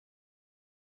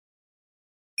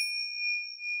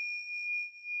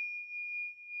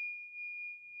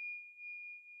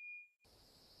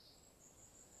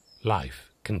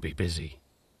Life can be busy.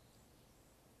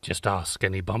 Just ask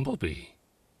any bumblebee.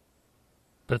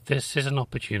 But this is an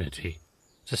opportunity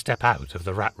to step out of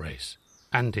the rat race,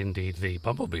 and indeed the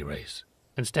bumblebee race,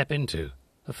 and step into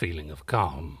a feeling of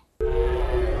calm.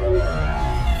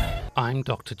 I'm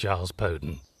Dr. Giles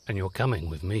Poden, and you're coming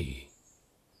with me.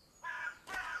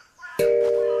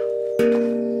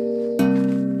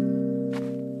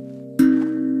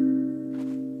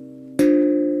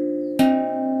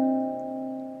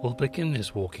 We'll begin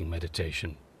this walking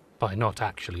meditation by not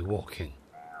actually walking.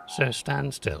 So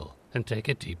stand still and take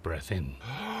a deep breath in.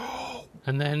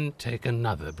 And then take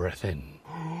another breath in.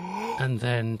 And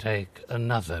then take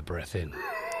another breath in.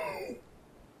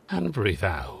 And breathe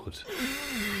out.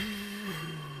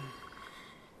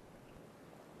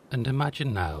 And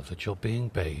imagine now that you're being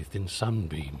bathed in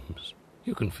sunbeams.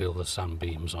 You can feel the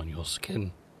sunbeams on your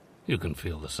skin. You can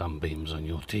feel the sunbeams on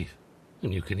your teeth.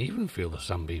 And you can even feel the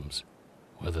sunbeams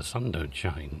where the sun don't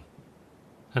shine.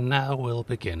 And now we'll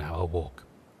begin our walk.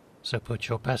 So put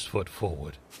your best foot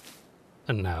forward.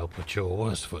 And now put your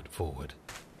worst foot forward.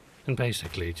 And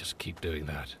basically just keep doing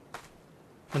that.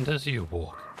 And as you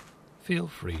walk, feel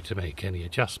free to make any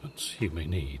adjustments you may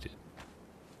need.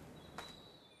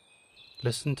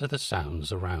 Listen to the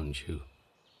sounds around you.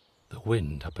 The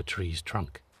wind up a tree's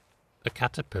trunk, a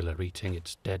caterpillar eating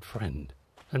its dead friend,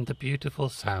 and the beautiful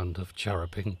sound of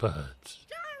chirruping birds.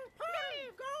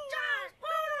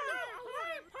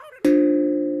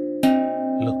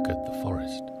 Look at the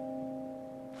forest,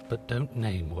 but don't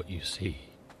name what you see.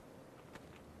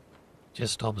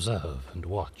 Just observe and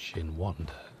watch in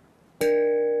wonder.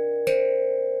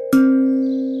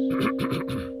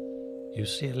 You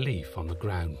see a leaf on the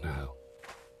ground now,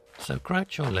 so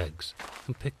crouch your legs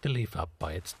and pick the leaf up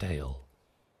by its tail.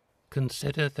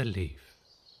 Consider the leaf,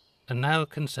 and now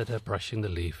consider brushing the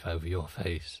leaf over your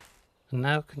face, and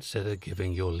now consider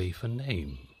giving your leaf a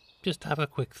name. Just have a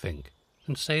quick think.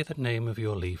 And say the name of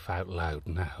your leaf out loud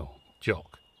now,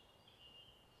 Jock.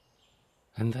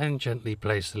 And then gently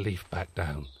place the leaf back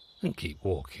down and keep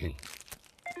walking.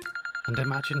 And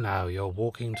imagine now you're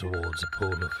walking towards a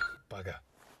pool of... Bugger.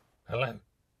 Hello?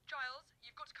 Giles,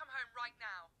 you've got to come home right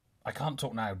now. I can't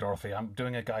talk now, Dorothy. I'm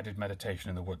doing a guided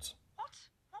meditation in the woods. What?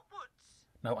 What woods?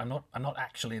 No, I'm not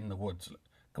actually in the woods.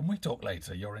 Can we talk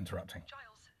later? You're interrupting.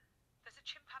 Giles, there's a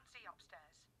chimpanzee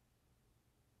upstairs.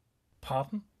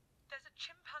 Pardon? There's a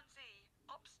chimpanzee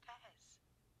upstairs.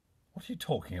 What are you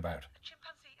talking about? A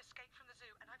chimpanzee escaped from the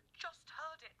zoo and I've just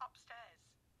heard it upstairs.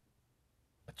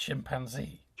 A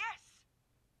chimpanzee? Yes!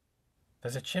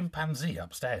 There's a chimpanzee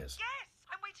upstairs? Yes!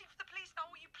 I'm waiting for the police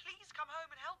now. Will you please come home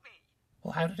and help me?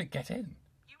 Well, how did it get in?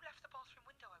 You left the bathroom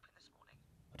window open this morning.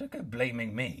 Well, don't go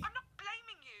blaming me. I'm not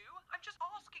blaming you. I'm just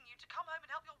asking you to come home and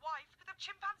help your wife with a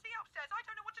chimpanzee upstairs. I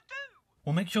don't know what to do.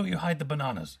 Well, make sure you hide the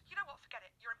bananas. You know what? Forget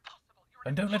it. You're impossible.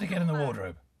 And don't let it get in the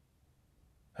wardrobe.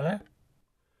 Hello?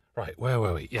 Right, where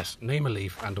were we? Yes, name a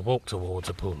leaf and walk towards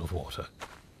a pool of water.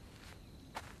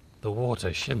 The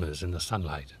water shimmers in the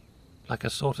sunlight, like a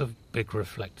sort of big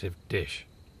reflective dish.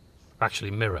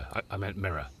 Actually, mirror. I meant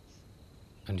mirror.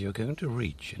 And you're going to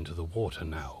reach into the water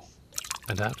now.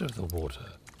 And out of the water,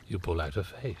 you pull out a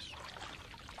face.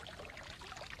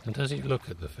 And as you look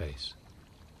at the face,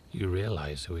 you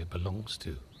realize who it belongs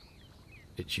to.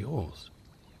 It's yours.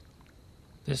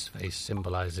 This face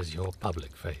symbolizes your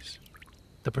public face,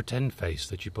 the pretend face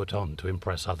that you put on to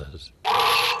impress others.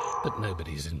 But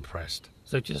nobody's impressed,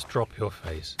 so just drop your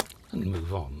face and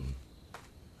move on.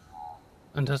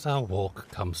 And as our walk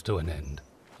comes to an end,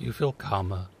 you feel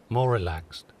calmer, more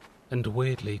relaxed, and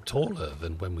weirdly taller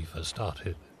than when we first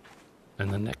started.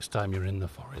 And the next time you're in the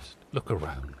forest, look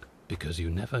around, because you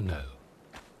never know.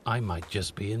 I might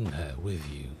just be in there with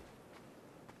you.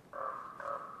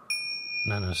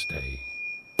 Namaste.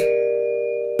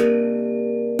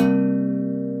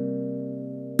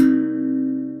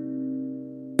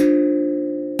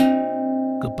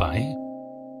 Goodbye.